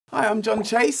Hi, I'm Jon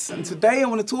Chase, and today I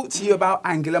want to talk to you about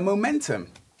angular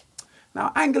momentum.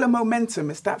 Now, angular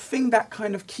momentum is that thing that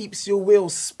kind of keeps your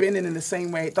wheels spinning in the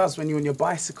same way it does when you're on your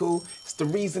bicycle. It's the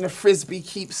reason a frisbee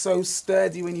keeps so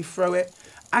sturdy when you throw it.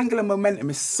 Angular momentum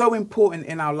is so important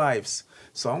in our lives.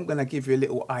 So I'm going to give you a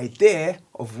little idea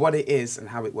of what it is and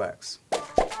how it works.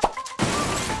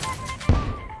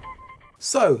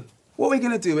 So what we're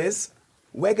going to do is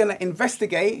we're going to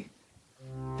investigate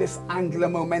this angular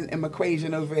momentum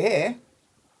equation over here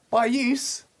by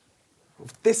use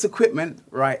of this equipment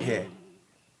right here.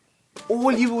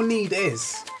 All you will need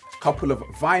is a couple of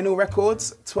vinyl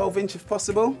records, 12 inch if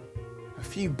possible, a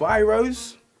few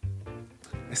biros,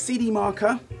 a CD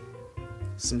marker,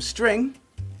 some string,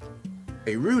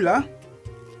 a ruler,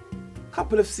 a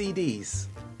couple of CDs,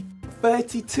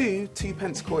 32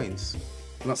 2p coins.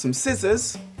 We've got some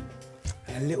scissors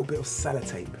and a little bit of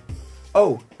sellotape.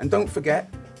 Oh, and don't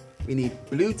forget, we need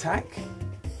blue tack,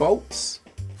 bolts,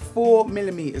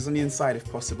 4mm on the inside if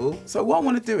possible. So what I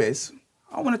want to do is,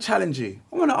 I want to challenge you.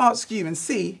 I want to ask you and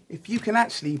see if you can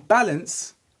actually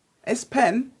balance this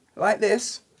pen like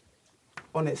this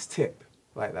on its tip,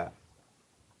 like that.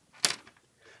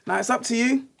 Now it's up to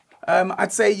you.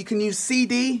 I'd say you can use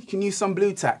CD, you can use some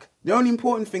blue tack. The only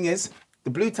important thing is the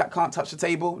blue tack can't touch the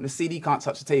table and the CD can't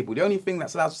touch the table. The only thing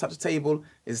that's allowed to touch the table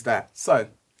is that. So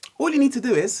all you need to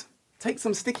do is take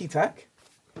some sticky tack,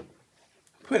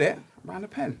 put it around the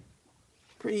pen.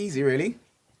 Pretty easy, really.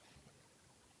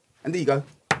 And there you go.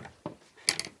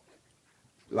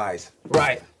 Lies.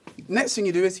 Right. Next thing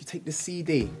you do is you take the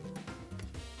CD.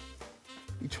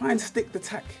 You try and stick the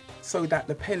tack so that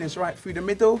the pen is right through the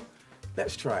middle.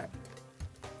 Let's try it.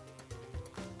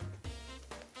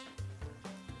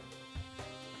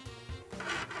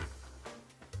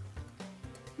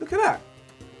 Look at that.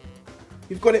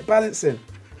 You've got it balancing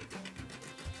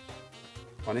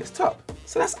on its top.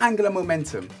 So that's angular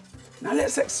momentum. Now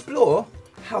let's explore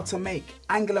how to make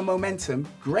angular momentum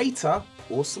greater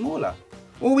or smaller.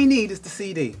 All we need is the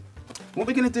CD. What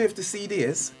we're going to do with the CD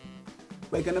is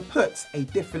we're going to put a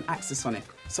different axis on it.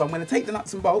 So I'm going to take the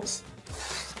nuts and bolts,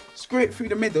 screw it through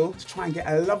the middle to try and get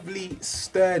a lovely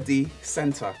sturdy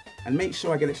center and make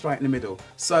sure I get it straight in the middle.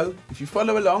 So if you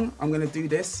follow along, I'm going to do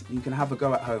this. You can have a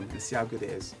go at home and see how good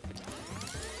it is.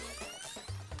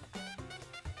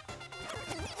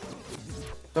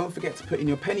 Don't forget to put in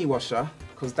your penny washer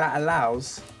because that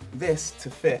allows this to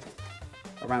fit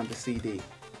around the CD.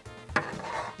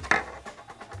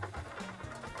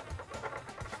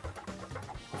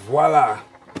 Voila!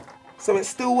 So it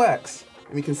still works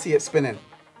and we can see it spinning.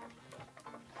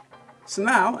 So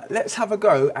now let's have a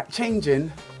go at changing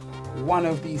one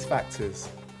of these factors.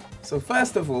 So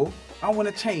first of all, I want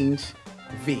to change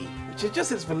V, which is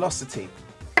just its velocity.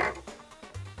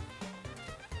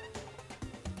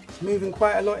 It's moving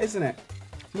quite a lot, isn't it?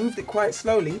 Moved it quite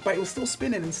slowly, but it was still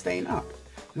spinning and staying up.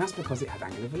 And that's because it had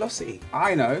angular velocity.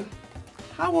 I know.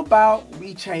 How about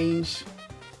we change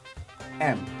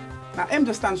M? Now M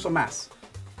just stands for mass.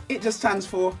 It just stands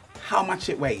for how much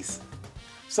it weighs.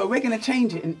 So we're going to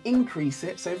change it and increase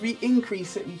it. So if we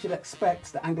increase it, we should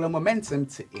expect the angular momentum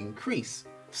to increase.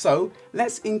 So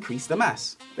let's increase the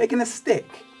mass. We're going to stick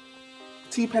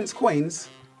 2p coins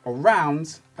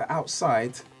around the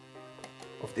outside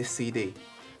of this CD.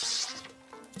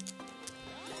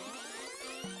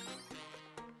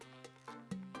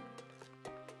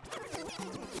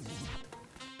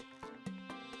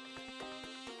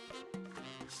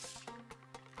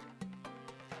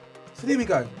 So there we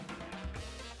go.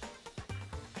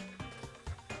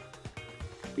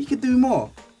 You could do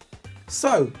more.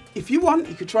 So if you want,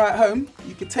 you could try at home.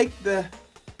 You could take the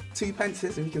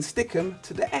 2p and you can stick them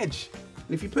to the edge. And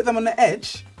if you put them on the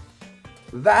edge,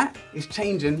 that is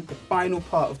changing the final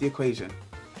part of the equation.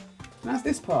 And that's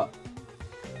this part,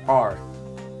 R.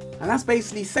 And that's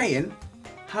basically saying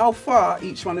how far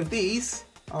each one of these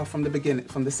are from the beginning,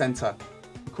 from the center.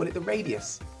 We call it the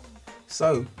radius.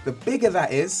 So the bigger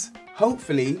that is,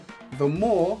 hopefully, the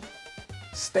more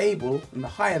stable and the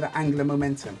higher the angular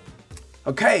momentum.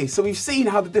 Okay, so we've seen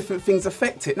how the different things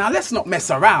affect it. Now let's not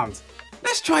mess around.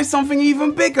 Let's try something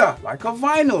even bigger, like a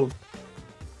vinyl.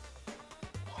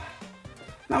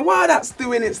 Now while that's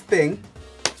doing its thing,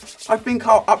 I think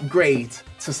I'll upgrade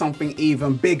to something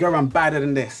even bigger and badder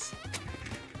than this.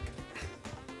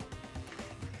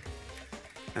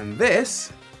 And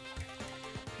this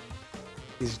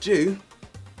is due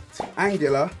to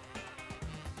angular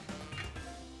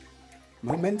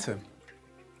momentum.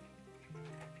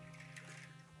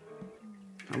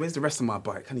 Now where's the rest of my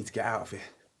bike? I need to get out of here.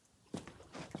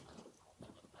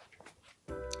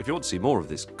 If you want to see more of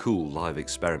this cool live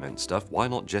experiment stuff, why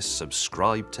not just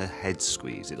subscribe to Head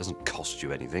Squeeze? It doesn't cost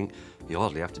you anything. You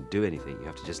hardly have to do anything. You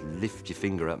have to just lift your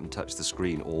finger up and touch the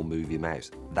screen or move your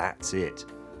mouse. That's it.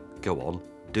 Go on,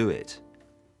 do it.